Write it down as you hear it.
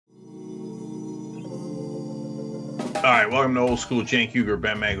All right, welcome to Old School. Cenk Uygur,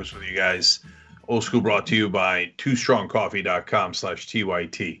 Ben Mangos with you guys. Old School brought to you by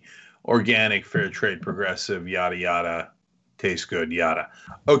twostrongcoffee.com/TYT. Organic, fair trade, progressive, yada, yada. Tastes good, yada.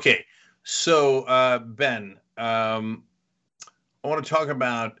 Okay, so Ben, I want to talk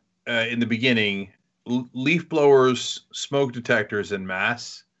about, in the beginning, leaf blowers, smoke detectors, and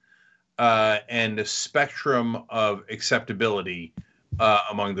masks, and the spectrum of acceptability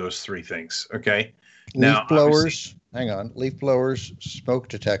among those three things, okay? Leaf blowers, leaf blowers, smoke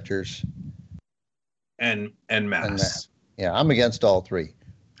detectors, and masks. Yeah, I'm against all three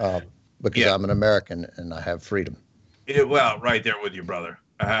because I'm an American and I have freedom. Well, right there with you, brother.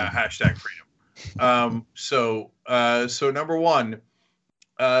 Hashtag freedom. So number one,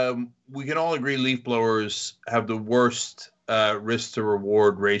 we can all agree leaf blowers have the worst risk to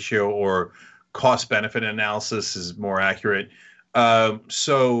reward ratio, or cost benefit analysis is more accurate.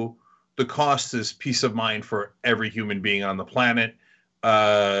 So the cost is peace of mind for every human being on the planet.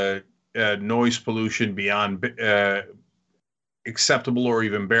 Noise pollution beyond acceptable or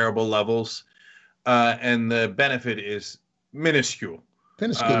even bearable levels. And the benefit is minuscule.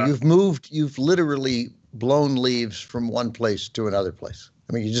 You've literally blown leaves from one place to another place.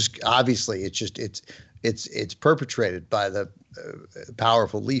 I mean, it's perpetrated by the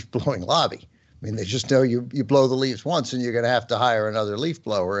powerful leaf blowing lobby. I mean, they just know you blow the leaves once and you're going to have to hire another leaf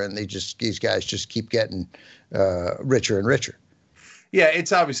blower, and these guys just keep getting richer and richer. Yeah,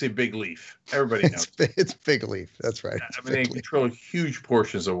 it's obviously big leaf. Everybody knows. It's big leaf. That's right. I mean, they control huge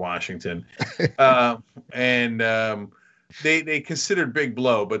portions of Washington. And they considered big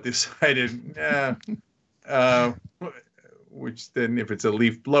blow, but decided, which then if it's a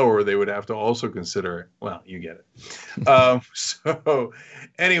leaf blower, they would have to also consider, well, you get it. So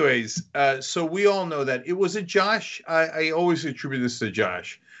anyways, so we all know that it was Josh. I always attribute this to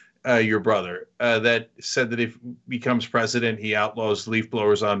Josh, your brother, that said that if he becomes president, he outlaws leaf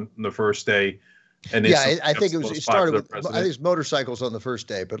blowers on the first day. And I think it started with, I think it's motorcycles on the first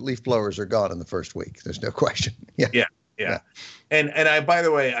day, but leaf blowers are gone in the first week. There's no question. Yeah. And I, by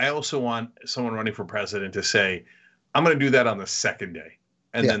the way, I also want someone running for president to say, I'm going to do that on the second day,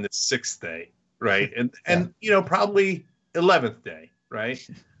 and then the sixth day, right? And probably 11th day, right?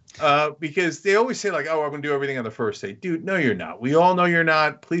 Because they always say like, oh, I'm going to do everything on the first day. Dude, no, you're not. We all know you're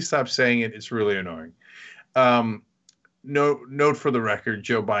not. Please stop saying it. It's really annoying. Note for the record,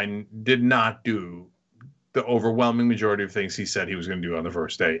 Joe Biden did not do the overwhelming majority of things he said he was going to do on the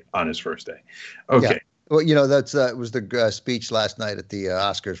first day, on his first day. Okay. Yeah. Well, that's was the speech last night at the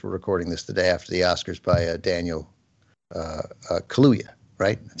Oscars. We're recording this the day after the Oscars by Daniel Kaluuya,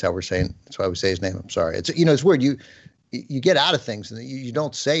 right? That's how we're saying. That's why we say his name. I'm sorry. It's weird. You get out of things and you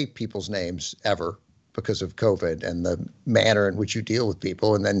don't say people's names ever because of COVID and the manner in which you deal with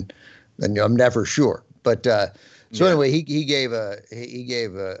people, and then I'm never sure. But anyway, he gave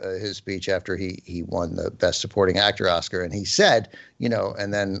his speech after he won the Best Supporting Actor Oscar, and he said,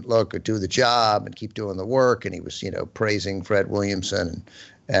 and then look, do the job and keep doing the work, and he was praising Fred Williamson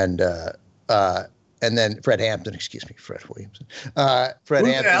and then Fred Hampton, Fred Williamson. Who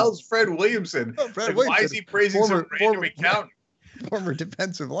the hell's Fred Williamson? Oh, Fred Williamson. Why is he praising some random accountant? Former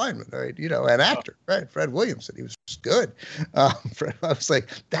defensive lineman, right? An actor, right? Fred Williamson. He was good. I was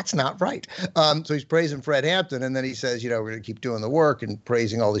like, that's not right. So he's praising Fred Hampton, and then he says, we're going to keep doing the work and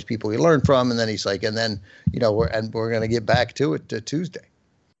praising all these people we learned from, and then he's like, and then, we're going to get back to it Tuesday.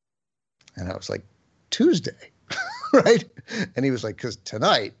 And I was like, Tuesday, right? And he was like, because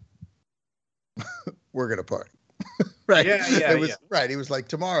tonight we're going to party. Right. Right. He was like,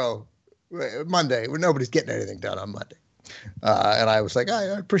 tomorrow, Monday, where nobody's getting anything done on Monday. And I was like, I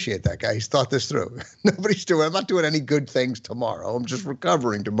appreciate that guy. He's thought this through. I'm not doing any good things tomorrow. I'm just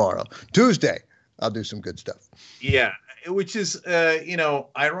recovering tomorrow. Tuesday, I'll do some good stuff. Yeah. Which is,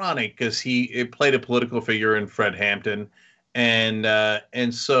 ironic because he played a political figure in Fred Hampton.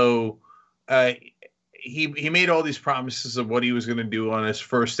 And so he made all these promises of what he was going to do on his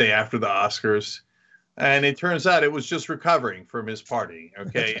first day after the Oscars. And it turns out it was just recovering from his party.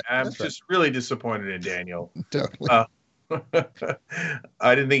 Okay. I'm just really disappointed in Daniel. Totally.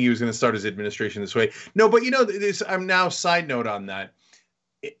 I didn't think he was going to start his administration this way. No, but I'm now side note on that.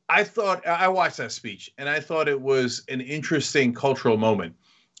 I watched that speech and I thought it was an interesting cultural moment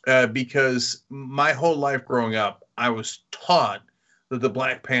because my whole life growing up, I was taught that the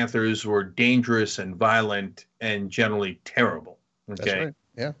Black Panthers were dangerous and violent and generally terrible. Okay. That's right.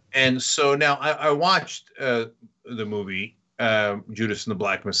 Yeah. And so now I watched the movie Judas and the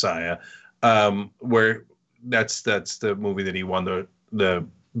Black Messiah, where that's the movie that he won the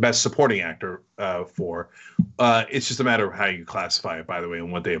Best Supporting Actor for. It's just a matter of how you classify it, by the way,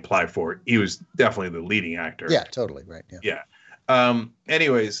 and what they apply for. He was definitely the leading actor. Yeah, totally right. Yeah.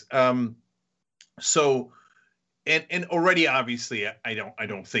 Anyways, so and already obviously I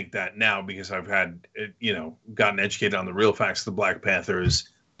don't think that now, because I've had gotten educated on the real facts of the Black Panthers.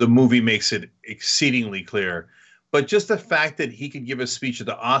 The movie makes it exceedingly clear. But just the fact that he could give a speech at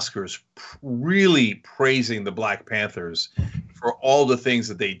the Oscars really praising the Black Panthers for all the things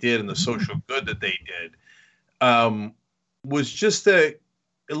that they did and the social good that they did was just a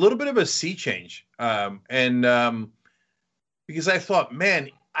little bit of a sea change. Because I thought, man,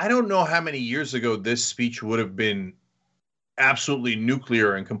 I don't know how many years ago this speech would have been absolutely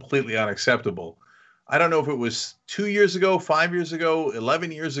nuclear and completely unacceptable. I don't know if it was 2 years ago, 5 years ago,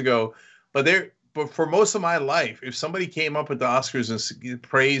 11 years ago, but for most of my life, if somebody came up at the Oscars and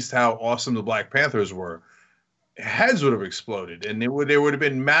praised how awesome the Black Panthers were, heads would have exploded, and there would have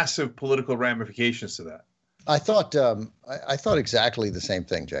been massive political ramifications to that. I thought exactly the same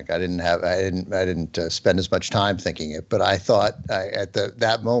thing, Jack. I didn't spend as much time thinking it, but I thought at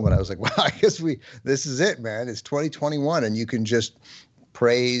that moment I was like, well, I guess this is it, man. It's 2021, and you can just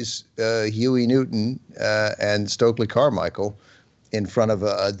praise Huey Newton and Stokely Carmichael in front of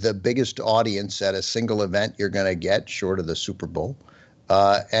the biggest audience at a single event you're going to get, short of the Super Bowl,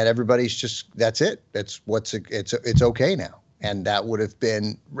 and everybody's just, that's it. It's okay now, and that would have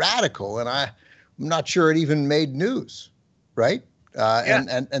been radical, and I'm not sure it even made news, right? Yeah.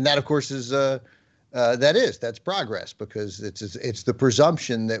 And that, of course, is that's progress, because it's the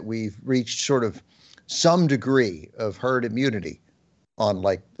presumption that we've reached sort of some degree of herd immunity on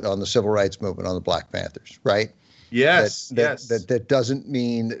the civil rights movement, on the Black Panthers, right? Yes. That doesn't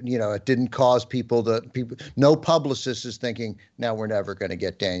mean, it didn't cause people. No publicist is thinking, now we're never going to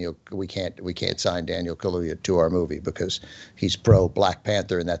get Daniel. We can't sign Daniel Kaluuya to our movie because he's pro Black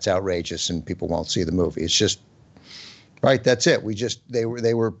Panther, and that's outrageous, and people won't see the movie. It's just, right. That's it.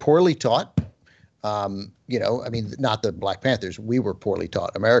 They were poorly taught. Not the Black Panthers. We were poorly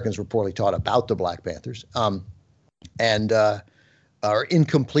taught. Americans were poorly taught about the Black Panthers, and are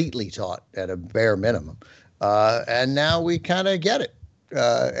incompletely taught at a bare minimum. And now we kind of get it,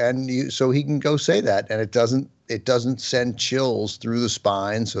 so he can go say that, and it doesn't send chills through the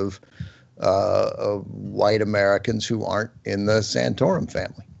spines of white Americans who aren't in the Santorum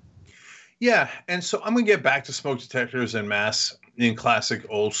family. Yeah, and so I'm gonna get back to smoke detectors and masks in classic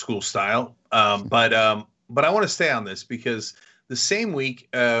old school style, but I want to stay on this because the same week,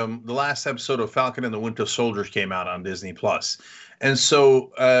 the last episode of Falcon and the Winter Soldier came out on Disney Plus. And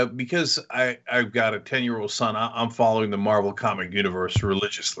so, because I've got a 10-year-old son, I'm following the Marvel comic universe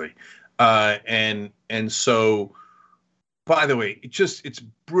religiously. And so, by the way, it's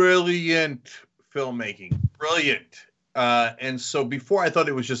brilliant filmmaking, brilliant. And so before I thought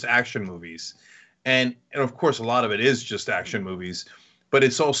it was just action movies. And of course, a lot of it is just action movies, but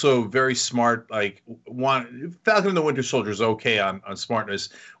it's also very smart. Like Falcon and the Winter Soldier is okay on smartness.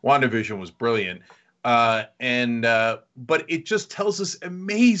 WandaVision was brilliant. But it just tells this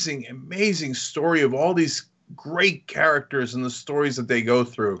amazing story of all these great characters and the stories that they go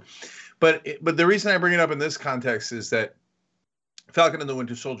through. But the reason I bring it up in this context is that Falcon and the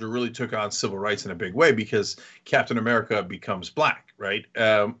Winter Soldier really took on civil rights in a big way, because Captain America becomes black, right?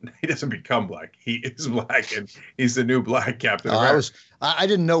 He doesn't become black. He is black, and he's the new black Captain America. I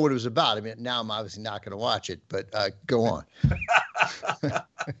didn't know what it was about. I mean, now I'm obviously not going to watch it, but go on.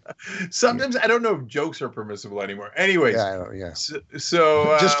 Sometimes I don't know if jokes are permissible anymore. Anyways. Yeah, I don't, yeah.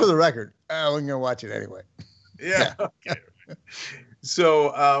 So just for the record, I'm going to watch it anyway. Yeah. Okay.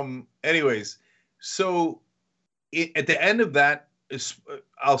 So, anyways, at the end of that,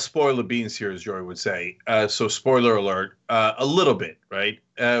 I'll spoil the beans here, as Joy would say. So spoiler alert, a little bit, right?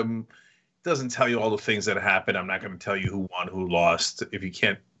 Doesn't tell you all the things that happened. I'm not going to tell you who won, who lost. If you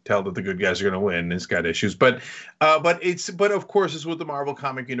can't tell that the good guys are going to win, it's got issues. But of course, it's with the Marvel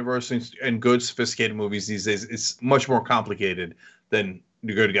comic universe and good, sophisticated movies these days. It's much more complicated than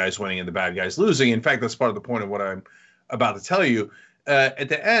the good guys winning and the bad guys losing. In fact, that's part of the point of what I'm about to tell you. At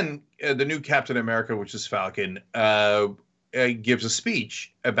the end, the new Captain America, which is Falcon, gives a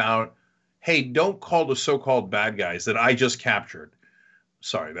speech about, hey, don't call the so-called bad guys that I just captured.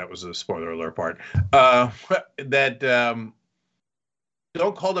 Sorry, that was a spoiler alert part.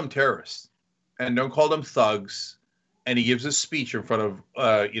 Don't call them terrorists, and don't call them thugs. And he gives a speech in front of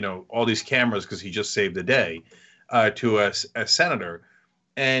all these cameras, because he just saved the day, to a senator.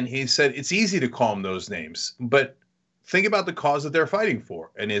 And he said, it's easy to call them those names, but think about the cause that they're fighting for.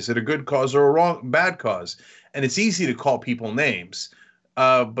 And is it a good cause or a bad cause? And it's easy to call people names,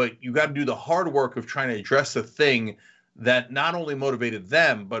 but you got to do the hard work of trying to address the thing that not only motivated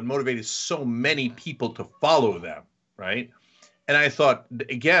them, but motivated so many people to follow them, right? And I thought,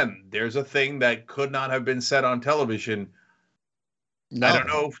 again, there's a thing that could not have been said on television. No, I don't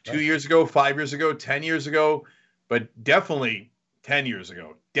know, 2 years ago, 5 years ago, 10 years ago, but definitely 10 years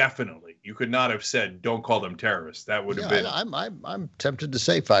ago. Definitely. You could not have said, don't call them terrorists. That would have been. I'm tempted to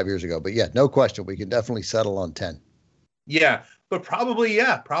say 5 years ago, but yeah, no question. We can definitely settle on 10. Yeah, but probably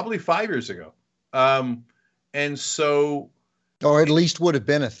 5 years ago. And so. Or at least would have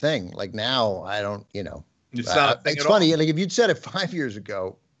been a thing. Like now, I don't, It's not a thing it's at funny. all. Like if you'd said it 5 years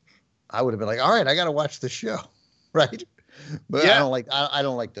ago, I would have been like, all right, I got to watch the show. Right. But Yeah. I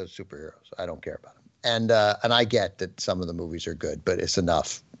don't like those superheroes. I don't care about them. And I get that some of the movies are good, but it's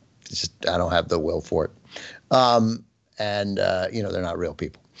enough. It's just, I don't have the will for it. They're not real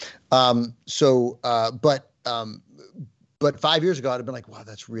people. But 5 years ago, I'd have been like, wow,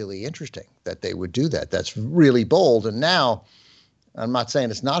 that's really interesting that they would do that. That's really bold. And now I'm not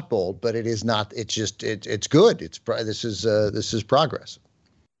saying it's not bold, but it is not. It's just it's good. This is progress.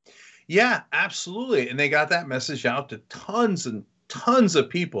 Yeah, absolutely. And they got that message out to tons and tons of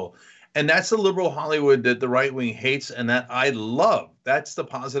people. And that's the liberal Hollywood that the right wing hates and that I love. That's the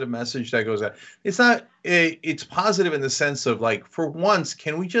positive message that goes out. It's positive in the sense of like, for once,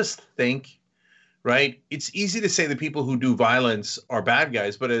 can we just think, right? It's easy to say the people who do violence are bad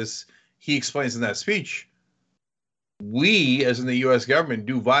guys, but as he explains in that speech, we, as in the U.S. government,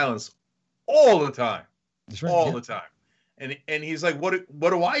 do violence all the time. That's right, all the time. And he's like, what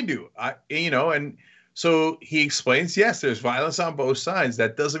do I do? And so he explains, yes, there's violence on both sides.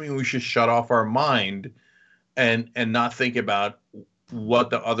 That doesn't mean we should shut off our mind and not think about what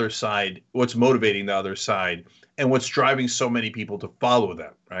the other side, what's motivating the other side, and what's driving so many people to follow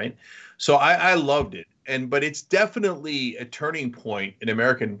them, right? So I loved it. But it's definitely a turning point in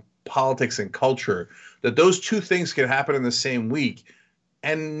American politics and culture that those two things can happen in the same week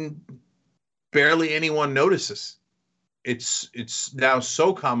and barely anyone notices. It's now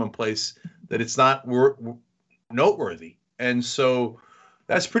so commonplace that it's not noteworthy. And so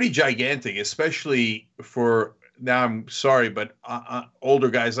that's pretty gigantic, especially for, now I'm sorry, but older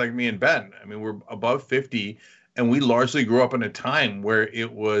guys like me and Ben. I mean, we're above 50, and we largely grew up in a time where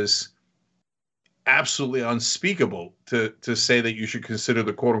it was absolutely unspeakable to say that you should consider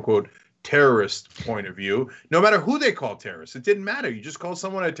the quote unquote terrorist point of view, no matter who they call terrorists. It didn't matter. You just called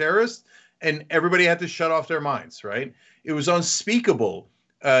someone a terrorist and everybody had to shut off their minds, right? It was unspeakable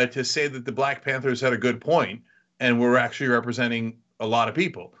to say that the Black Panthers had a good point and were actually representing a lot of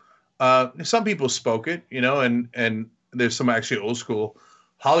people. Some people spoke it, and there's some actually old school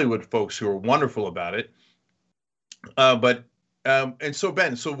Hollywood folks who are wonderful about it. And so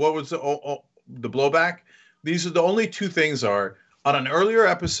Ben, so what was the blowback? These are the only two things are on an earlier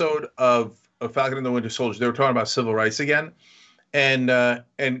episode of Falcon and the Winter Soldier, they were talking about civil rights again. And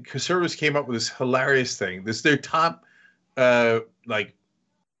conservatives came up with this hilarious thing. This their top,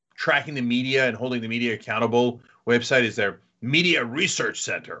 tracking the media and holding the media accountable website is their Media Research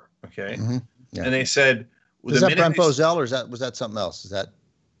Center. Okay, yeah. And they said, "Is that Brent Bozell, or was that something else?" Is that?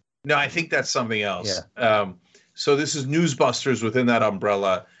 No, I think that's something else. Yeah. So this is Newsbusters within that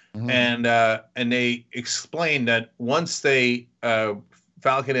umbrella, and they explained that once they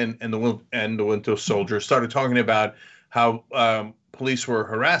Falcon and the Winter Soldier started talking about how police were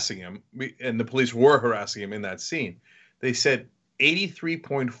harassing him, and the police were harassing him in that scene, they said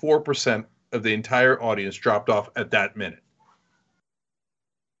 83.4% of the entire audience dropped off at that minute.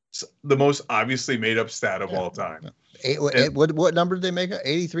 It's the most obviously made up stat of all time. What number did they make it?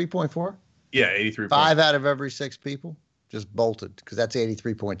 83.4? Yeah, 83. 5 out of every 6 people just bolted, because that's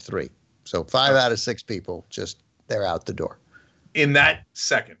 83.3. So 5 out of 6 people just, they're out the door. In that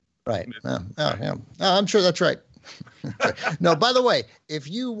second. Right. Yeah. I'm sure that's right. No, by the way, if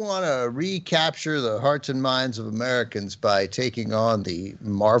you want to recapture the hearts and minds of Americans by taking on the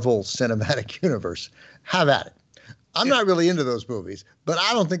Marvel Cinematic Universe, have at it. I'm not really into those movies, but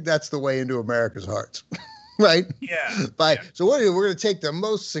I don't think that's the way into America's hearts. Right? Yeah. So we're going to take the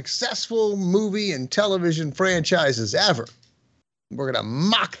most successful movie and television franchises ever. We're going to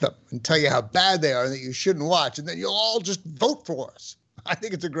mock them and tell you how bad they are and that you shouldn't watch, and then you'll all just vote for us. I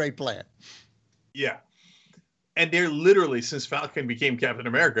think it's a great plan. Yeah. And they're literally, since Falcon became Captain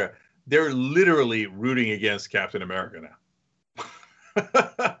America, they're literally rooting against Captain America now.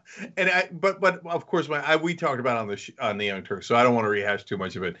 But of course, we talked about on the Young Turks, so I don't want to rehash too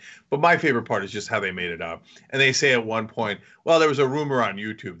much of it. But my favorite part is just how they made it up. And they say at one point, well, there was a rumor on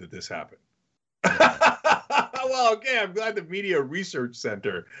YouTube that this happened. Well, okay, I'm glad the Media Research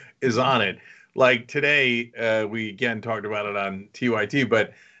Center is on it. Like today, we again talked about it on TYT,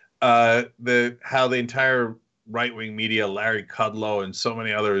 but how the entire right-wing media, Larry Kudlow and so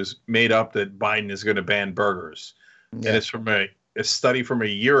many others, made up that Biden is going to ban burgers. Yeah. And it's from a study from a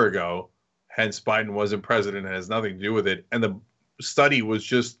year ago. Hence, Biden wasn't president. It has nothing to do with it. And the study was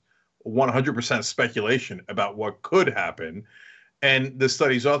just 100% speculation about what could happen. And the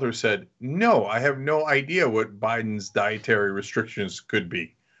study's author said, no, I have no idea what Biden's dietary restrictions could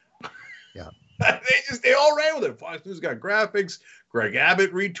be. Yeah. They all ran with it. Fox News got graphics. Greg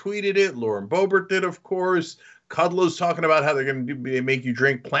Abbott retweeted it. Lauren Boebert did, of course. Kudlow's talking about how they're going to make you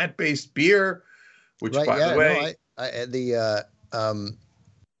drink plant-based beer, which, right, by the way, and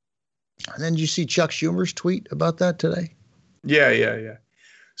then did you see Chuck Schumer's tweet about that today? Yeah.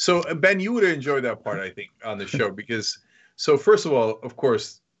 So Ben, you would have enjoyed that part, I think, on the show because. So first of all, of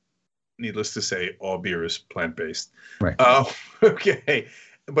course, needless to say, all beer is plant-based. Right. Okay.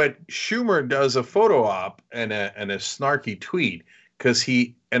 But Schumer does a photo op and a snarky tweet because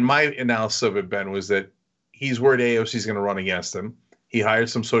my analysis of it, Ben, was that he's worried AOC is going to run against him. He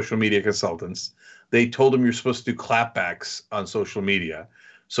hired some social media consultants. They told him you're supposed to do clapbacks on social media.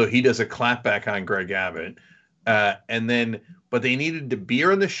 So he does a clapback on Greg Abbott. But they needed the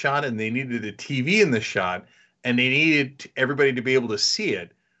beer in the shot and they needed the TV in the shot. And they needed everybody to be able to see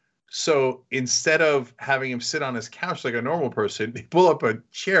it. So instead of having him sit on his couch like a normal person, they pull up a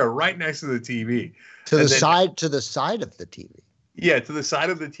chair right next to the TV. To the side of the TV. Yeah, to the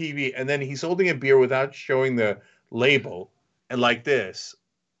side of the TV. And then he's holding a beer without showing the label. And like this.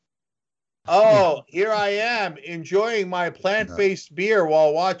 Oh, here I am enjoying my plant-based beer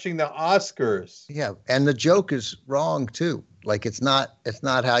while watching the Oscars. Yeah, and the joke is wrong too. Like it's not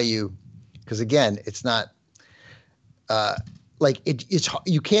how you, because again, it's not. It's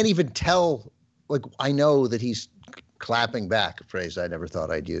you can't even tell. Like I know that he's clapping back, a phrase I never thought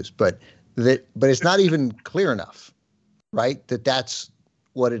I'd use, but it's not even clear enough, right? That's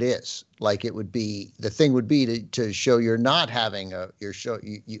what it is. Like it would be the thing would be to show you're not having your show.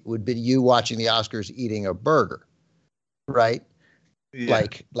 You would be you watching the Oscars eating a burger, right? Yeah.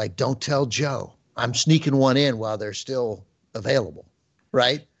 Like don't tell Joe I'm sneaking one in while they're still available,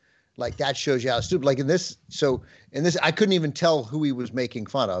 right? Like that shows you how stupid. Like in this, I couldn't even tell who he was making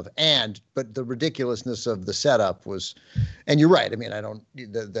fun of, but the ridiculousness of the setup was, and you're right. I mean,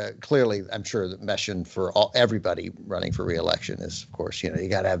 clearly, I'm sure the mission for everybody running for re-election is, of course, you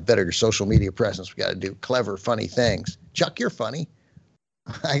got to have better social media presence. We got to do clever, funny things. Chuck, you're funny.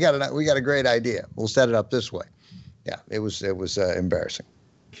 We got a great idea. We'll set it up this way. Yeah, it was embarrassing.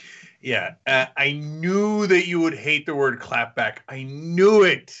 Yeah, I knew that you would hate the word clapback. I knew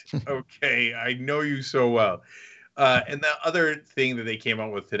it. Okay, I know you so well. And the other thing that they came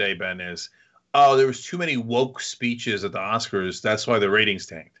out with today, Ben, is, there was too many woke speeches at the Oscars. That's why the ratings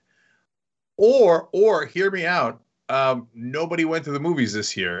tanked. Or hear me out. Nobody went to the movies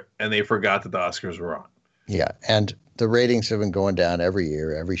this year, and they forgot that the Oscars were on. Yeah, and the ratings have been going down every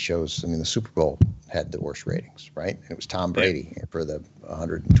year. Every show's, the Super Bowl had the worst ratings, right? It was Tom Brady for the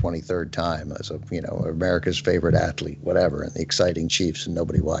 123rd time as America's favorite athlete, whatever, and the exciting Chiefs, and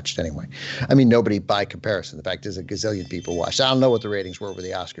nobody watched anyway. Nobody by comparison. The fact is a gazillion people watched. I don't know what the ratings were with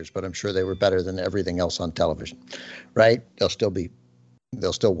the Oscars, but I'm sure they were better than everything else on television, right? They'll still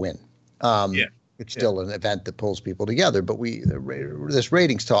win. It's still an event that pulls people together, but this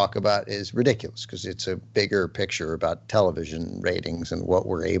ratings talk about is ridiculous because it's a bigger picture about television ratings and what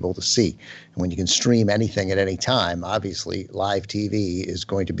we're able to see. And when you can stream anything at any time, obviously live TV is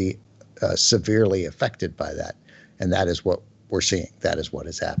going to be severely affected by that. And that is what we're seeing. That is what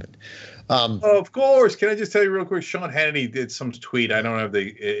has happened. Of course. Can I just tell you real quick? Sean Hannity did some tweet. I don't have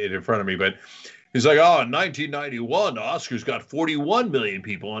it in front of me, but he's like, in 1991, the Oscars got 41 million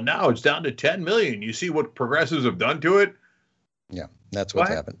people, and now it's down to 10 million. You see what progressives have done to it? Yeah, that's what's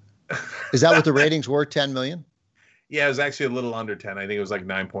happened. Is that what the ratings were, 10 million? Yeah, it was actually a little under 10. I think it was like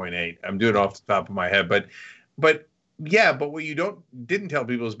 9.8. I'm doing it off the top of my head. But what you didn't tell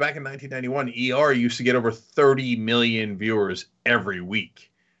people is back in 1991, ER used to get over 30 million viewers every week.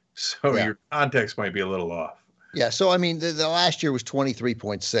 So your context might be a little off. Yeah, so the last year was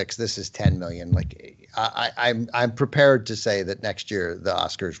 23.6. This is 10 million. Like I'm prepared to say that next year the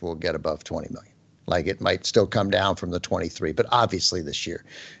Oscars will get above 20 million. Like it might still come down from the 23, but obviously this year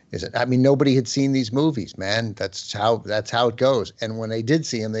is it. Nobody had seen these movies, man. That's how it goes. And when they did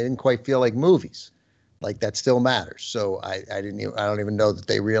see them, they didn't quite feel like movies. Like that still matters. So I don't even know that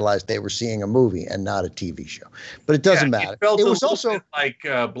they realized they were seeing a movie and not a TV show. But it doesn't matter. It was also like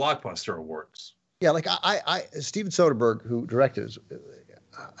Blockbuster Awards. Yeah, like I Steven Soderbergh, who directed,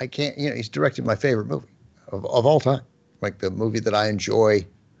 I can't, he's directed my favorite movie of all time, like the movie that I enjoy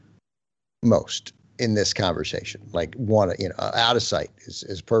most in this conversation. Like Out of Sight is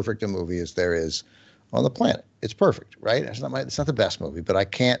as perfect a movie as there is on the planet. It's perfect, right? It's not the best movie, but I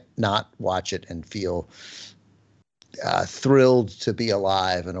can't not watch it and feel thrilled to be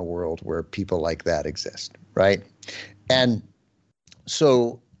alive in a world where people like that exist, right? And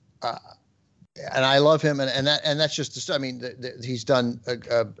so, and I love him, and that's just, I mean, he's done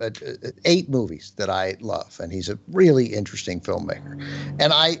 8 movies that I love, and he's a really interesting filmmaker.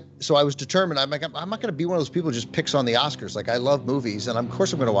 And so I was determined, I'm not going to be one of those people who just picks on the Oscars. Like, I love movies, and of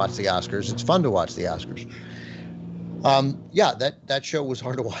course I'm going to watch the Oscars. It's fun to watch the Oscars. Yeah, that show was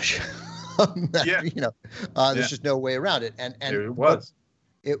hard to watch. Yeah. There's just no way around it. And it was.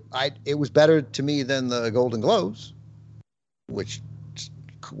 It was better to me than the Golden Globes, which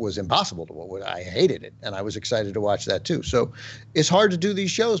was impossible to watch. I hated it, and I was excited to watch that too. So it's hard to do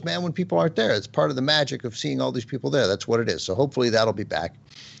these shows, man, when people aren't there. It's part of the magic of seeing all these people there. That's what it is. So hopefully that'll be back.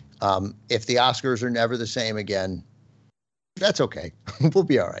 If the Oscars are never the same again, that's okay. We'll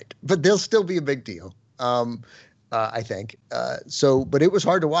be all right. But they'll still be a big deal. I think. But it was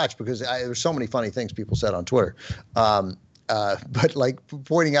hard to watch because there were so many funny things people said on Twitter. But like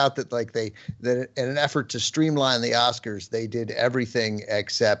pointing out that that in an effort to streamline the Oscars, they did everything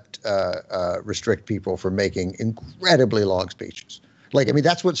except restrict people from making incredibly long speeches. Like, I mean,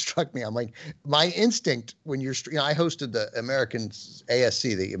 that's what struck me. I'm like, my instinct when I hosted the American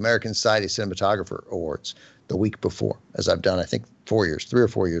ASC, the American Society of Cinematographer Awards, the week before, as I've done, I think 3 or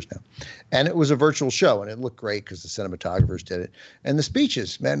 4 years now. And it was a virtual show, and it looked great because the cinematographers did it. And the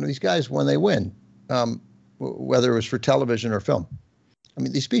speeches, man, these guys, when they win, whether it was for television or film, I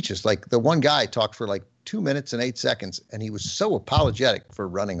mean, these speeches, like the one guy talked for like 2 minutes and 8 seconds, and he was so apologetic for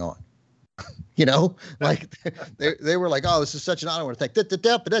running on. Like they were like, oh, this is such an honor. I want to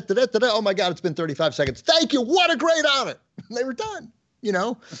thank, oh my God, it's been 35 seconds. Thank you. What a great honor. And they were done.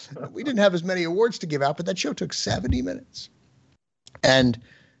 We didn't have as many awards to give out, but that show took 70 minutes. And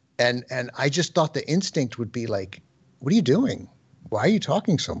I just thought the instinct would be like, what are you doing? Why are you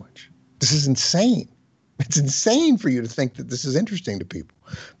talking so much? This is insane. It's insane for you to think that this is interesting to people.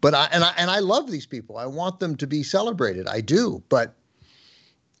 But I love these people. I want them to be celebrated. I do, but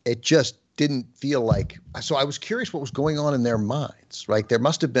it just didn't feel like. So I was curious what was going on in their minds, right? There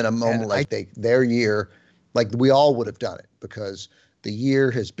must have been a moment their year, like we all would have done it, because the year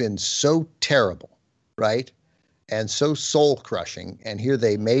has been so terrible, right? And so soul crushing. And here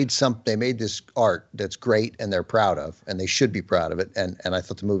they made this art that's great and they're proud of, and they should be proud of it. And I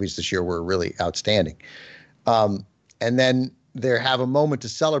thought the movies this year were really outstanding. And then they have a moment to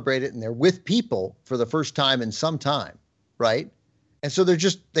celebrate it, and they're with people for the first time in some time, right? And so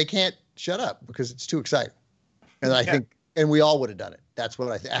they can't shut up because it's too exciting. And I think, and we all would have done it. That's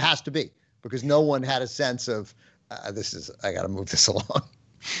what I think. It has to be, because no one had a sense of, I got to move this along.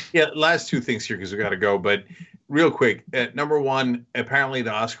 Yeah, last 2 things here because we got to go. But real quick, number one, apparently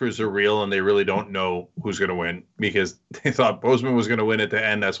the Oscars are real and they really don't know who's going to win, because they thought Boseman was going to win at the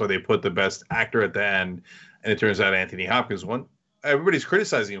end. That's why they put the best actor at the end. And it turns out Anthony Hopkins won. Everybody's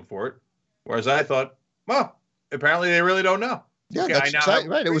criticizing him for it. Whereas I thought, well, apparently they really don't know. Yeah, okay, that's exciting,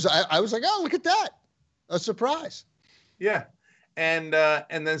 right. It was. I was like, oh, look at that, a surprise. Yeah, and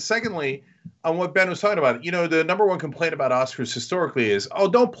then secondly, on what Ben was talking about, the number one complaint about Oscars historically is, oh,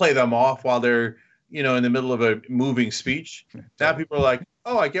 don't play them off while they're, in the middle of a moving speech. Now people are like,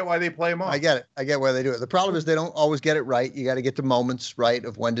 oh, I get why they play them off. I get it. I get why they do it. The problem is they don't always get it right. You got to get the moments right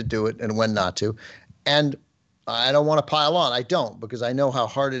of when to do it and when not to. And I don't want to pile on. I don't, because I know how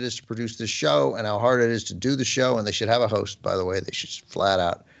hard it is to produce this show and how hard it is to do the show. And they should have a host, by the way. They should flat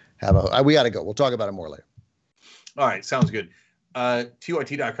out have a host. We got to go. We'll talk about it more later. All right. Sounds good.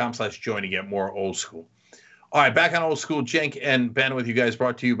 tyt.com/join to get more old school. All right. Back on old school. Cenk and Ben with you guys,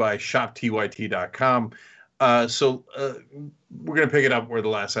 brought to you by shoptyt.com. So we're going to pick it up where the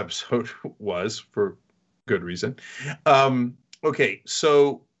last episode was, for good reason. Okay.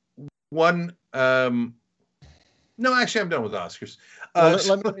 So one, no, actually, I'm done with the Oscars.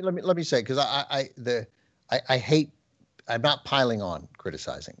 Let me say, because I hate. I'm not piling on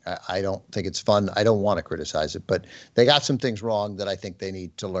criticizing. I don't think it's fun. I don't want to criticize it, but they got some things wrong that I think they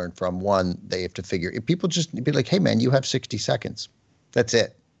need to learn from. One, they have to figure. If people just be like, "Hey, man, you have 60 seconds. That's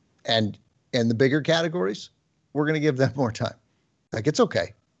it." And in the bigger categories, we're going to give them more time. Like, it's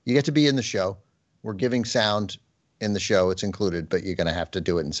okay. You get to be in the show. We're giving sound in the show. It's included, but you're going to have to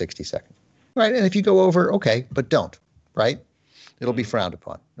do it in 60 seconds. Right. And if you go over, okay, but don't. Right. It'll be frowned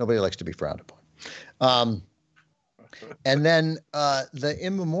upon. Nobody likes to be frowned upon. And then the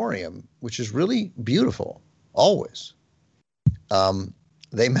In Memoriam, which is really beautiful, always.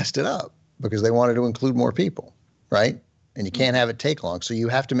 They messed it up because they wanted to include more people. Right. And you can't have it take long. So you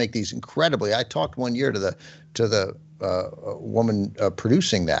have to make these incredibly. I talked one year to the woman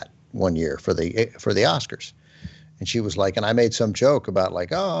producing that. one year for the Oscars. And she was like, and I made some joke about like,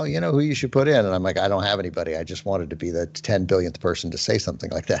 oh, you know who you should put in. And I'm like, I don't have anybody. I just wanted to be the 10 billionth person to say something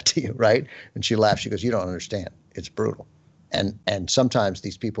like that to you, right? And she laughed. She goes, you don't understand. It's brutal. And sometimes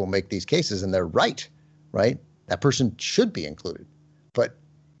these people make these cases and they're right? That person should be included. But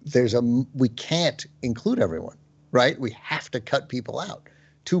we can't include everyone, right? We have to cut people out.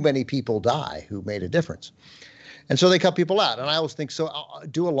 Too many people die who made a difference. And so they cut people out. And I always think, so I'll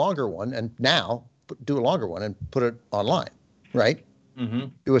do a longer one. And now do a longer one and put it online, right? Mm-hmm.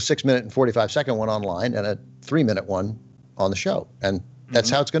 Do a 6-minute and 45-second one online and a 3-minute one on the show. And that's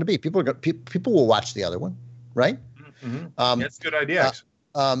how it's going to be. People will watch the other one, right? Mm-hmm. That's a good idea.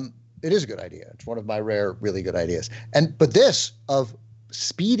 It is a good idea. It's one of my rare, really good ideas. But this of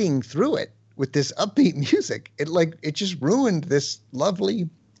speeding through it with this upbeat music, it just ruined this lovely,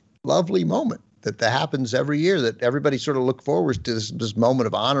 lovely moment that happens every year, that everybody sort of look forward to this moment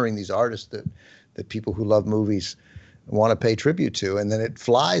of honoring these artists that people who love movies want to pay tribute to. And then it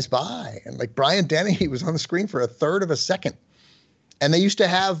flies by. And like Brian Denny was on the screen for a third of a second. And they used to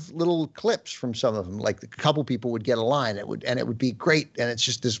have little clips from some of them, like a couple people would get a line. It would be great. And it's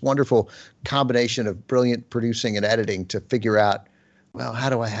just this wonderful combination of brilliant producing and editing to figure out, well, how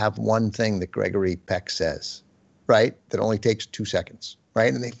do I have one thing that Gregory Peck says, right? That only takes 2 seconds,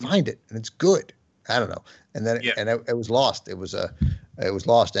 right? And they find it, and it's good. I don't know. And then it was lost. It was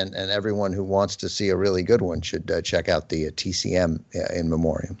lost. And everyone who wants to see a really good one should check out the TCM in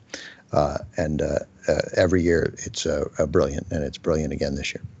memoriam. Every year it's brilliant, and it's brilliant again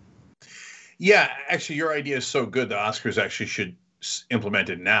this year. Yeah, actually, your idea is so good. The Oscars actually should implement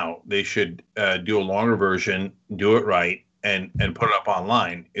it now. They should do a longer version, do it right, and put it up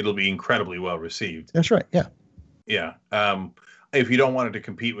online. It'll be incredibly well received. That's right. Yeah. Yeah. If you don't want it to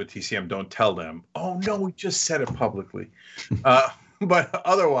compete with TCM, don't tell them. Oh no, we just said it publicly. But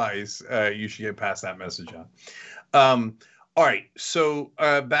otherwise, you should get past that message on. All right, so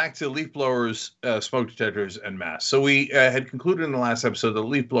back to leaf blowers, smoke detectors, and masks. So we had concluded in the last episode that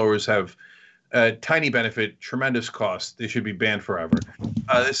leaf blowers have tiny benefit, tremendous cost. They should be banned forever.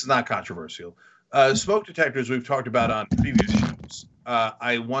 This is not controversial. Smoke detectors we've talked about on previous shows.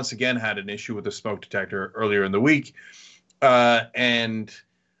 I once again had an issue with a smoke detector earlier in the week. But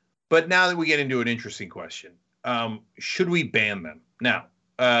now that we get into an interesting question, should we ban them? Now,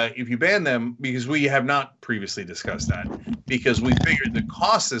 if you ban them, because we have not previously discussed that, because we figured the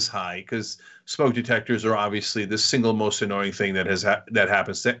cost is high, because smoke detectors are obviously the single most annoying thing that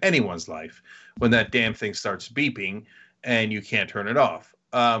happens to anyone's life when that damn thing starts beeping and you can't turn it off.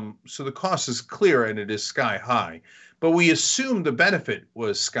 So the cost is clear and it is sky high, but we assumed the benefit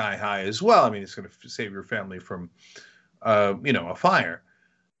was sky high as well. I mean, it's going to save your family from, a fire.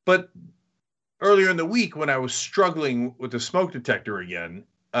 But earlier in the week, when I was struggling with the smoke detector again,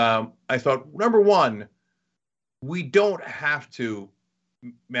 I thought, number one, we don't have to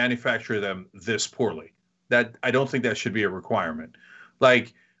manufacture them this poorly. That I don't think that should be a requirement.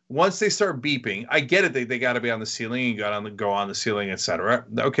 Like, once they start beeping, I get it. They got to be on the ceiling and go on the ceiling, etc.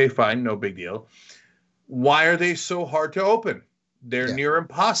 Okay, fine, no big deal. Why are they so hard to open? They're near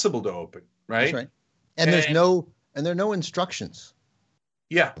impossible to open, right? That's right. And there are no instructions.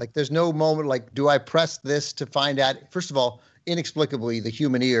 Yeah. Like there's no moment like, do I press this to find out? First of all, inexplicably, the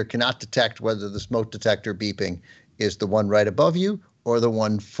human ear cannot detect whether the smoke detector beeping is the one right above you or the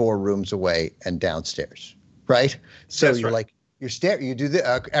one 4 rooms away and downstairs, right? So That's you're right. like, you do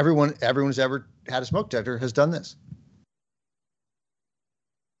the everyone's ever had a smoke detector has done this.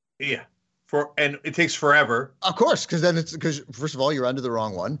 Yeah. And it takes forever. Of course, because first of all, you're under the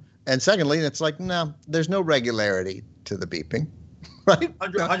wrong one. And secondly, it's like, no, there's no regularity to the beeping. Right?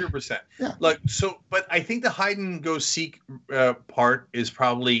 100%. Yeah. But I think the hide and go seek part is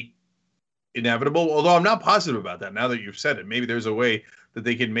probably inevitable, although I'm not positive about that now that you've said it. Maybe there's a way that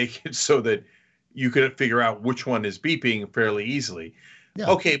they can make it so that you could figure out which one is beeping fairly easily. Yeah.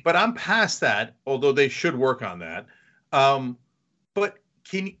 Okay, but I'm past that, although they should work on that. But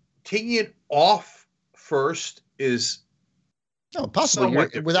taking it off first is possible.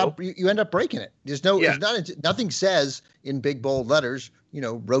 You end up breaking it. There's nothing says in big bold letters,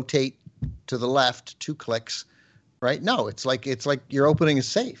 rotate to the left 2 clicks, right? No, it's like you're opening a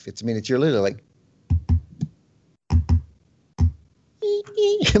safe. You're literally like,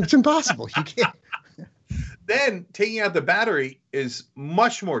 it's impossible. You can't. Then taking out the battery is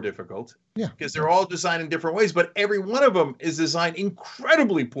much more difficult. Yeah, because they're all designed in different ways, but every one of them is designed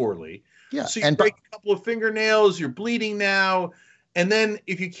incredibly poorly. Yeah, so you break a couple of fingernails, you're bleeding now, and then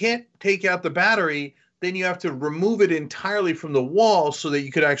if you can't take out the battery, then you have to remove it entirely from the wall so that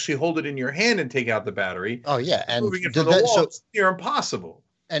you could actually hold it in your hand and take out the battery. Oh yeah, and moving it from the wall, it's near impossible.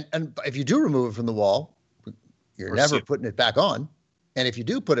 And if you do remove it from the wall, you're never putting it back on. And if you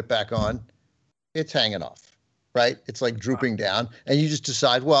do put it back on, it's hanging off, right? It's like drooping down, and you just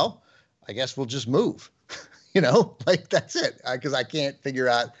decide, well, I guess we'll just move. Like that's it, because I can't figure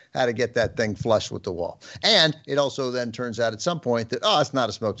out how to get that thing flush with the wall. And it also then turns out at some point that, it's not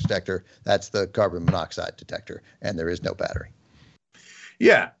a smoke detector. That's the carbon monoxide detector, and there is no battery.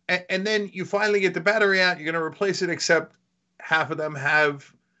 Yeah. And then you finally get the battery out. You're going to replace it, except half of them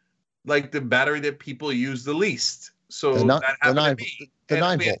have like the battery that people use the least. So that happened to me. The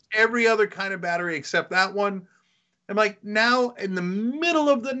 9-volt. Every other kind of battery except that one. I'm like, now in the middle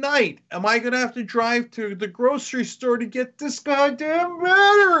of the night, am I going to have to drive to the grocery store to get this goddamn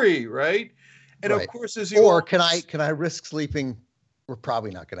battery, right? And right. Of course, can I risk sleeping? We're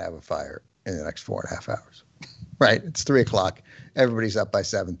probably not going to have a fire in the next 4.5 hours, right? It's 3:00. Everybody's up by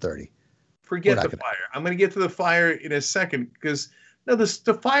 7:30. Forget the fire. I'm going to get to the fire in a second, because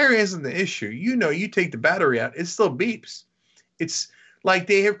the fire isn't the issue. You take the battery out, it still beeps. It's like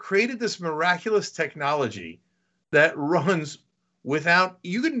they have created this miraculous technology that runs without,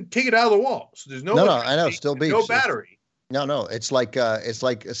 you can take it out of the wall. So there's no I know, still beeps. No battery. No. It's like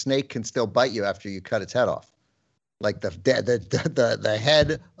a snake can still bite you after you cut its head off. Like the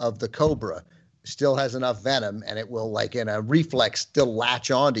head of the cobra still has enough venom, and it will, like in a reflex, still latch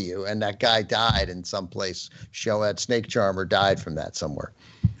onto you. And that guy died in some place. That snake charmer died from that somewhere.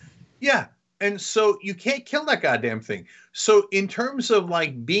 Yeah. And so you can't kill that goddamn thing. So in terms of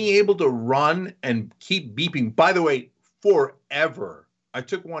like being able to run and keep beeping, by the way, forever. I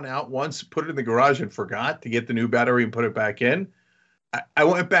took one out once, put it in the garage and forgot to get the new battery and put it back in. I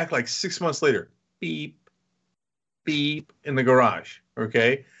went back like 6 months later. Beep, beep in the garage.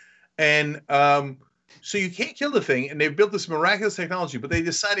 Okay. And so you can't kill the thing. And they've built this miraculous technology, but they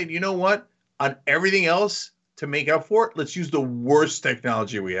decided, you know what? On everything else to make up for it, let's use the worst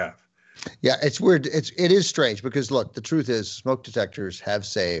technology we have. Yeah, it's weird. It is strange because, look, the truth is smoke detectors have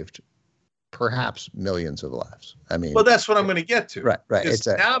saved perhaps millions of lives. I mean, well, that's what I'm going to get to. Right. It's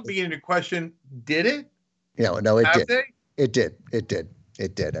now beginning to question, did it? No, it did.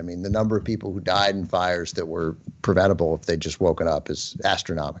 It did. I mean, the number of people who died in fires that were preventable if they'd just woken up is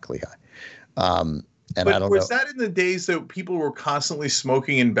astronomically high. I don't know. Was that in the days that people were constantly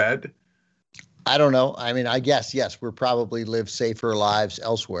smoking in bed? I don't know. I mean, I guess, yes, we're probably live safer lives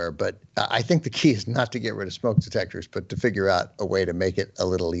elsewhere, but I think the key is not to get rid of smoke detectors, but to figure out a way to make it a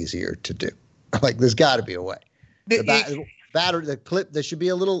little easier to do. Like, there's got to be a way. The battery, the clip, there should be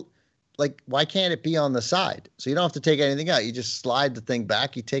a little, like, why can't it be on the side? So you don't have to take anything out. You just slide the thing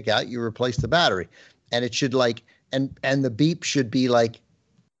back, you take out, you replace the battery. And it should like, and the beep should be like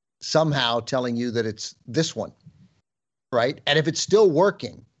somehow telling you that it's this one, right? And if it's still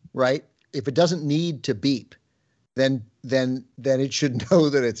working, right? If it doesn't need to beep, then it should know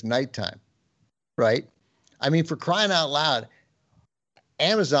that it's nighttime, right? I mean, for crying out loud,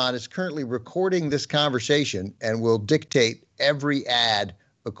 Amazon is currently recording this conversation and will dictate every ad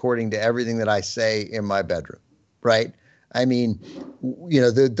according to everything that I say in my bedroom, right? I mean,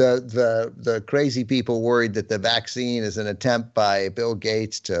 the crazy people worried that the vaccine is an attempt by Bill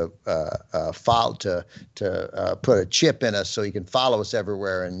Gates to put a chip in us so he can follow us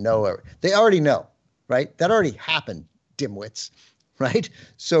everywhere and know. They already know, right? That already happened, dimwits, right?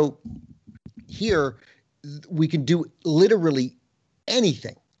 So here we can do literally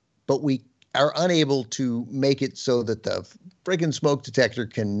anything, but we are unable to make it so that the friggin' smoke detector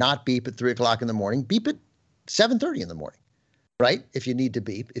cannot beep at 3:00 in the morning. Beep at 7:30 in the morning. Right? If you need to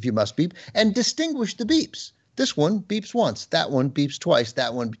beep, if you must beep, and distinguish the beeps. This one beeps once. That one beeps twice.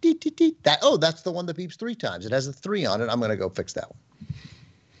 That one, that's the one that beeps 3 times. It has a 3 on it. I'm going to go fix that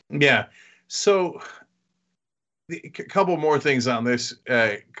one. Yeah. So a couple more things on this,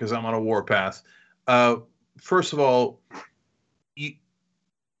 because I'm on a warpath. First of all,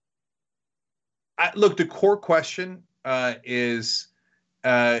 look, the core question is,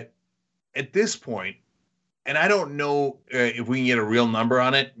 at this point, and I don't know if we can get a real number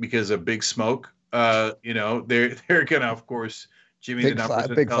on it because of Big Smoke. They're gonna, of course, Jimmy big the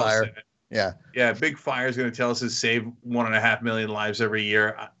numbers. Big Fire. Yeah. Big Fire is gonna tell us to save 1.5 million lives every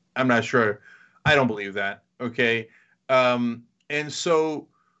year. I'm not sure. I don't believe that. Okay. And so,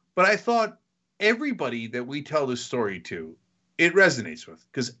 but I thought everybody that we tell this story to, it resonates with,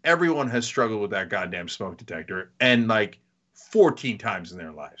 because everyone has struggled with that goddamn smoke detector, and like 14 times in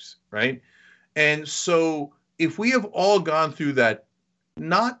their lives, right? And so if we have all gone through that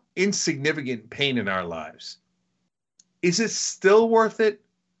not insignificant pain in our lives, is it still worth it?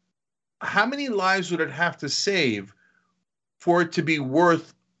 How many lives would it have to save for it to be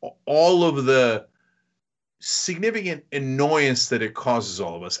worth all of the significant annoyance that it causes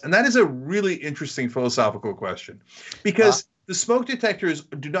all of us? And that is a really interesting philosophical question, because the smoke detectors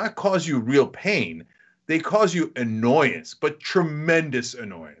do not cause you real pain. They cause you annoyance, but tremendous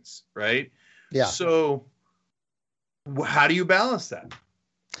annoyance, right? Yeah. So how do you balance that?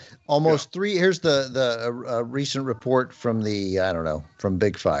 Almost three. Here's the recent report from from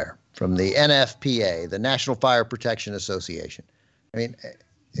Big Fire, from the NFPA, the National Fire Protection Association. I mean,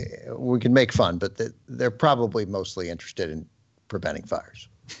 we can make fun, but they're probably mostly interested in preventing fires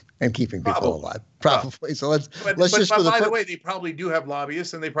and keeping people alive. Probably. So let's just. But by the way, they probably do have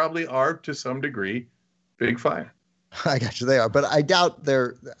lobbyists, and they probably are to some degree Big Fire. I got you. They are, but I doubt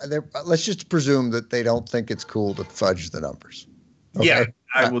they're. Let's just presume that they don't think it's cool to fudge the numbers. Okay? Yeah,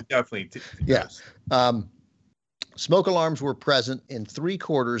 I will definitely. Yes. Smoke alarms were present in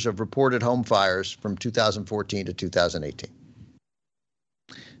 3/4 of reported home fires from 2014 to 2018.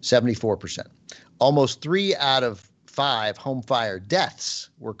 74%. Almost 3 out of 5 home fire deaths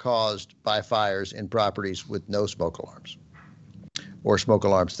were caused by fires in properties with no smoke alarms or smoke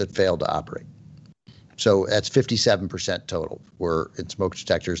alarms that failed to operate. So that's 57% total were in smoke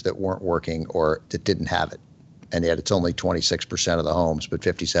detectors that weren't working or that didn't have it. And yet it's only 26% of the homes, but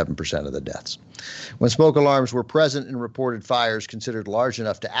 57% of the deaths. When smoke alarms were present in reported fires considered large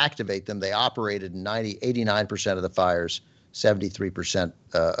enough to activate them, they operated in 89% of the fires, 73%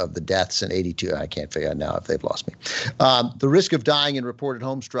 of the deaths, and 82%. I can't figure out now if they've lost me. The risk of dying in reported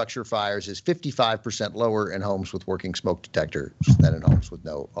home structure fires is 55% lower in homes with working smoke detectors than in homes with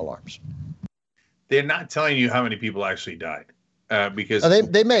no alarms. They're not telling you how many people actually died. Because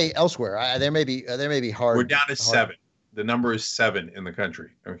they may elsewhere. There may be hard. We're down to 7. The number is 7 in the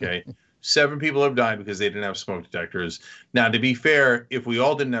country. Okay, 7 people have died because they didn't have smoke detectors. Now, to be fair, if we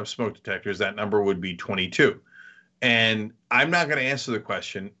all didn't have smoke detectors, that number would be 22. And I'm not going to answer the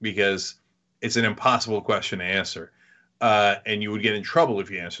question because it's an impossible question to answer, and you would get in trouble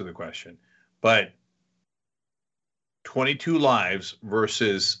if you answer the question. But 22 lives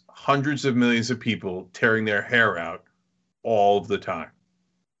versus hundreds of millions of people tearing their hair out all of the time.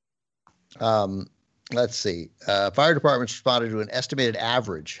 Let's see. Fire departments responded to an estimated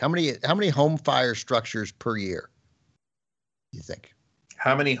average. How many home fire structures per year, you think?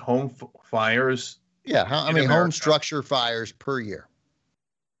 How many home fires? Yeah, how many home structure fires per year?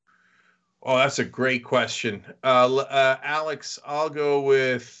 Oh, that's a great question. Alex, I'll go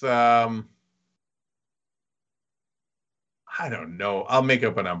with, I don't know. I'll make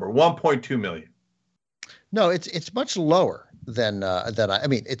up a number. 1.2 million. No, it's much lower than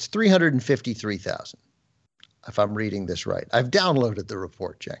it's 353,000. If I'm reading this right, I've downloaded the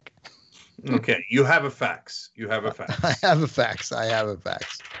report, Cenk. Okay, you have a fax. I have a fax.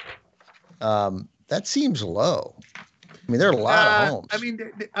 That seems low. I mean, there are a lot of homes. I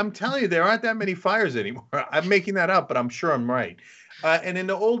mean, I'm telling you, there aren't that many fires anymore. I'm making that up, but I'm sure I'm right. And in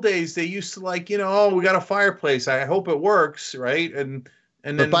the old days, they used to we got a fireplace. I hope it works, right?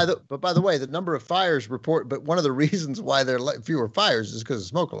 But by the way, the number of fires but one of the reasons why there are fewer fires is because of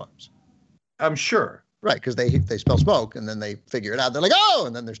smoke alarms. I'm sure. Right, because they smell smoke and then they figure it out. They're like, oh,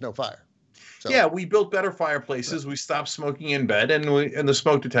 and then there's no fire. So, yeah, we built better fireplaces. Right. We stopped smoking in bed, and the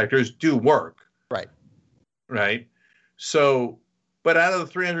smoke detectors do work. Right. Right. So, but out of the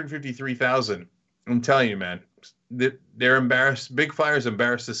 353,000, I'm telling you, man, they're embarrassed. Big Fire's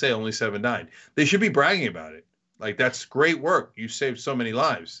embarrassed to say only 7 died. They should be bragging about it. Like, that's great work. You saved so many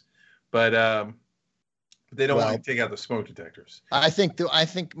lives, but they don't want to take out the smoke detectors. I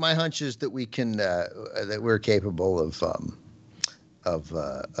think my hunch is that we can that we're capable of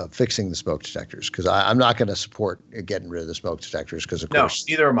fixing the smoke detectors, because I'm not going to support getting rid of the smoke detectors because of course.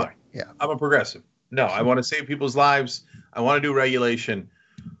 No, neither am I. Yeah, I'm a progressive. No, I want to save people's lives. I want to do regulation.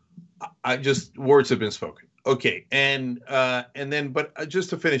 Words have been spoken. Okay, and then, but just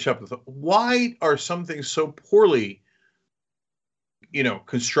to finish up, why are some things so poorly,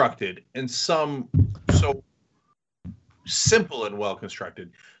 constructed, and some so simple and well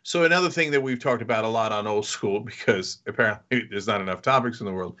constructed? So another thing that we've talked about a lot on Old School, because apparently there's not enough topics in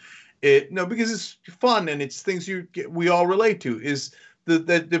the world, because it's fun and it's things we all relate to, is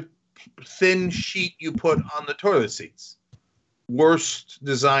the thin sheet you put on the toilet seats. Worst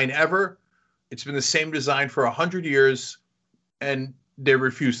design ever. It's been the same design for 100 years, and they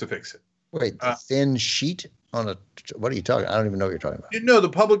refuse to fix it. Wait, the thin sheet on a? What are you talking? I don't even know what you're talking about. No, the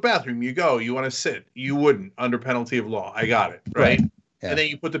public bathroom. You want to sit. You wouldn't, under penalty of law. I got it, right? Yeah. And then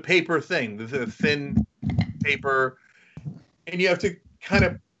you put the paper thing, the thin paper, and you have to kind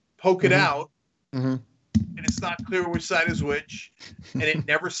of poke it out, and it's not clear which side is which, and it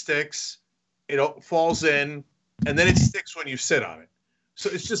never sticks. It falls in, and then it sticks when you sit on it. So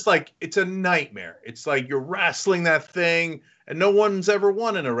it's just like, it's a nightmare. It's like you're wrestling that thing, and no one's ever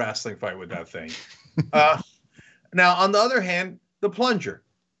won in a wrestling fight with that thing. Now, on the other hand, the plunger,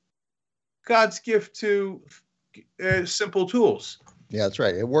 God's gift to simple tools. Yeah, that's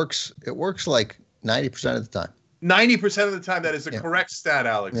right. It works. It works like 90% of the time. 90% of the time, that is the correct stat,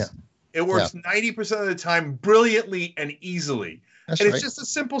 Alex. Yeah. It works 90% of the time brilliantly and easily. That's and right. it's just a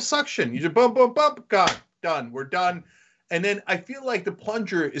simple suction. You just bump, bump, bump, gone, done. We're done. And then I feel like the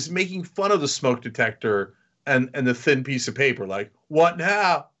plunger is making fun of the smoke detector and the thin piece of paper. Like, what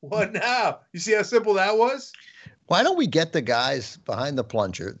now? What now? You see how simple that was? Why don't we get the guys behind the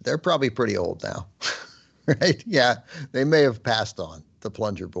plunger? They're probably pretty old now, right? Yeah, they may have passed on, the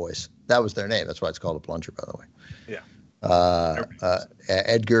Plunger Boys. That was their name. That's why it's called a plunger, by the way. Yeah.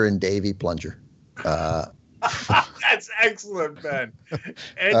 Edgar and Davy Plunger. That's excellent, Ben.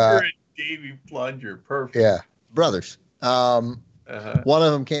 Edgar and Davy Plunger. Perfect. Yeah, brothers. One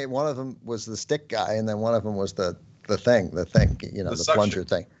of them was the stick guy, and then one of them was the thing, you know, the plunger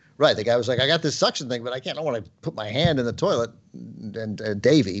thing. Right. The guy was like, I got this suction thing, but I don't want to put my hand in the toilet. And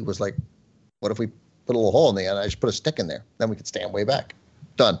Davey was like, what if we put a little hole in the end? I just put a stick in there. Then we could stand way back.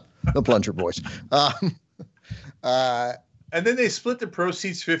 Done. The Plunger Boys. And then they split the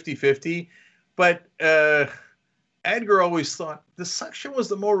proceeds 50-50. But Edgar always thought the suction was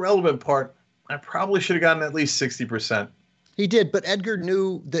the more relevant part. I probably should have gotten at least 60%. He did, but Edgar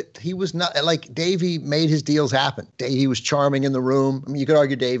knew that he was not, like, Davey made his deals happen. He was charming in the room. I mean, you could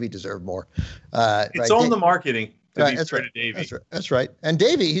argue Davey deserved more. It's on the marketing. That's right. Davey. That's right. And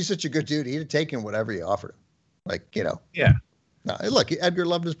Davey, he's such a good dude. He'd have taken whatever you offered him. Like, you know. Yeah. No, look, Edgar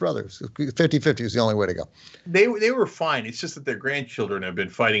loved his brothers. 50-50 was the only way to go. They were fine. It's just that their grandchildren have been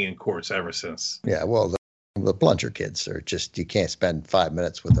fighting in courts ever since. Yeah, well, the Plunger kids are just, you can't spend 5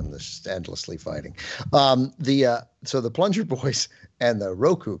 minutes with them. They're just endlessly fighting. So the Plunger Boys and the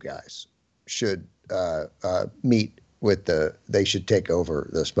Roku guys should meet with they should take over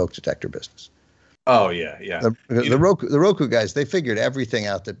the smoke detector business. Oh, yeah, yeah. The Roku guys, they figured everything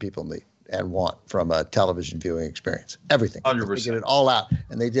out that people need and want from a television viewing experience. Everything. 100%. They figured it all out,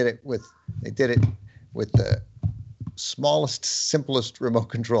 and they did it with the smallest, simplest remote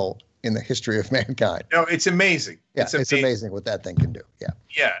control in the history of mankind. No, it's amazing. Yeah, it's amazing what that thing can do. Yeah.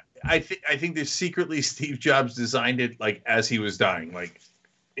 Yeah. I think that secretly Steve Jobs designed it like as he was dying. Like,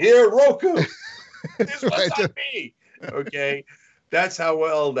 here, Roku. This was on me. Okay. That's how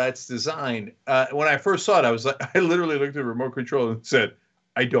well that's designed. When I first saw it, I literally looked at the remote control and said,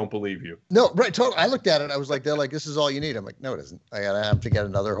 I don't believe you. No, right. Totally. I looked at it. I was like, they're like, this is all you need. I'm like, no, it isn't. I gotta have to get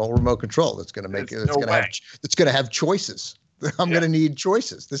another whole remote control that's going to make it. It's going to have choices. I'm going to need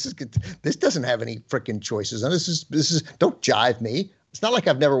choices. This doesn't have any freaking choices. And this is don't jive me. It's not like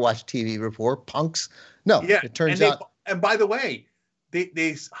I've never watched TV before. Punks. No. Yeah. It turns out. And by the way,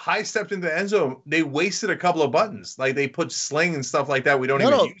 they high stepped into the end zone. They wasted a couple of buttons. Like they put sling and stuff like that. We don't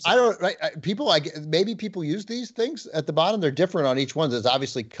even use. I don't. Right. Maybe people use these things at the bottom. They're different on each one. There's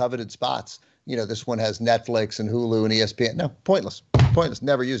obviously coveted spots. You know, this one has Netflix and Hulu and ESPN. No, pointless.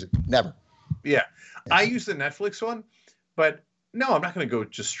 Never use it. Never. Yeah. I use the Netflix one, but no, I'm not going to go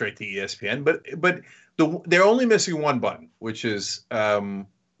just straight to ESPN. But they're only missing one button, which is the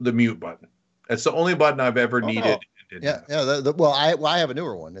mute button. That's the only button I've ever needed. Yeah. Well, I have a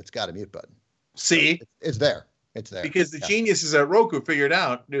newer one. It's got a mute button. See, so it's there. It's there because the geniuses at Roku figured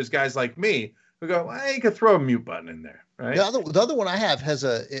out. There's guys like me who go, well, you could throw a mute button in there, right? The other one I have has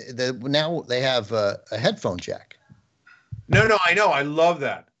now they have a headphone jack. No, I know. I love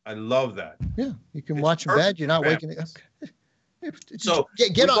that. Yeah, you can watch in bed. You're not waking up. So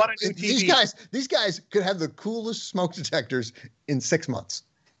get on. These guys could have the coolest smoke detectors in 6 months.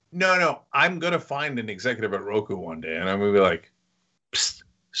 No. I'm going to find an executive at Roku one day, and I'm going to be like, psst,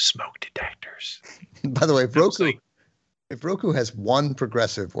 smoke detectors. By the way, if Roku has one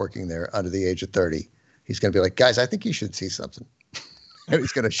progressive working there under the age of 30, he's going to be like, guys, I think you should see something. And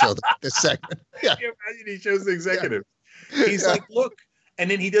he's going to show them this segment. Yeah. Can you imagine he shows the executive? Yeah. He's like, look.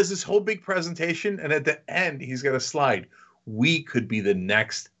 And then he does this whole big presentation, and at the end, he's got a slide. We could be the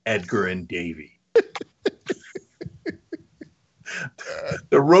next Edgar and Davy.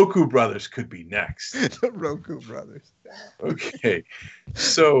 The Roku brothers could be next. The Roku brothers. Okay.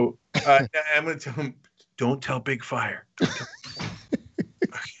 So I'm going to tell him, don't tell Big Fire.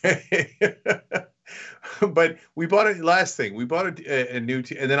 Okay. But we bought a last thing. We bought a new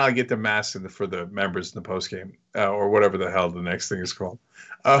and then I'll get the mass for the members in the post game or whatever the hell the next thing is called.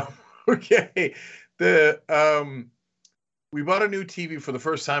 Okay. We bought a new TV for the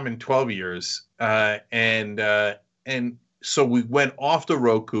first time in 12 years. And so we went off the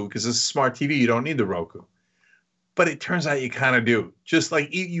Roku because it's a smart TV. You don't need the Roku. but it turns out you kind of do. Just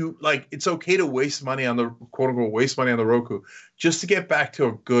like you like, it's okay to waste money on the quote unquote waste money on the Roku just to get back to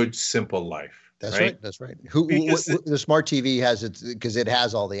a good, simple life. That's right. That's right. The smart TV has it because it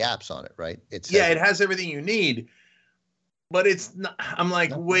has all the apps on it, right? It has everything you need, but it's not. I'm like,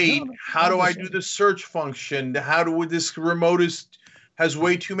 how do I do the search function? How do this remote has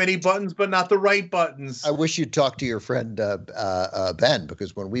way too many buttons, but not the right buttons? I wish you'd talk to your friend Ben,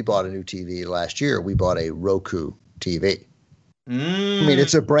 because when we bought a new TV last year, we bought a Roku TV. I mean,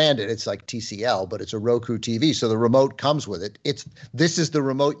 it's it's like TCL, but it's a Roku TV. So the remote comes with it. This is the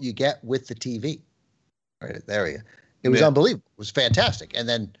remote you get with the TV. Right there you go. It was unbelievable. It was fantastic. And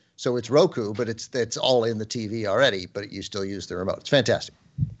then, so it's Roku, but it's all in the TV already, but you still use the remote. It's fantastic.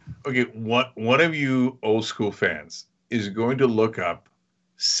 Okay. One of you old school fans is going to look up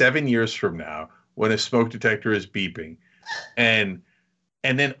 7 years from now when a smoke detector is beeping and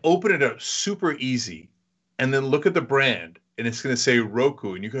then open it up super easy and then look at the brand. And it's going to say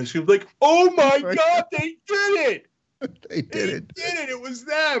Roku. And you guys will be like, oh, my God, they did it. They did it. It was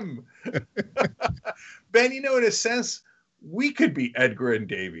them. Ben, in a sense, we could be Edgar and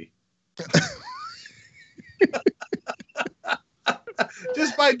Davey.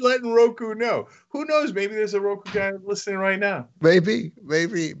 Just by letting Roku know. Who knows? Maybe there's a Roku guy listening right now. Maybe.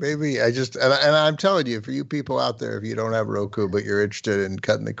 And I'm telling you, for you people out there, if you don't have Roku, but you're interested in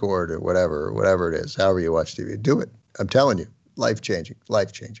cutting the cord or whatever it is, however you watch TV, do it. I'm telling you, life-changing.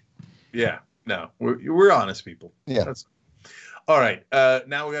 Yeah, no, we're honest people. Yeah. All right.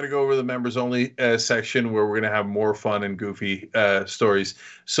 Now we got to go over the members only section where we're going to have more fun and goofy stories.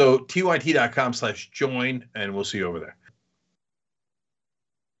 So tyt.com/join, and we'll see you over there.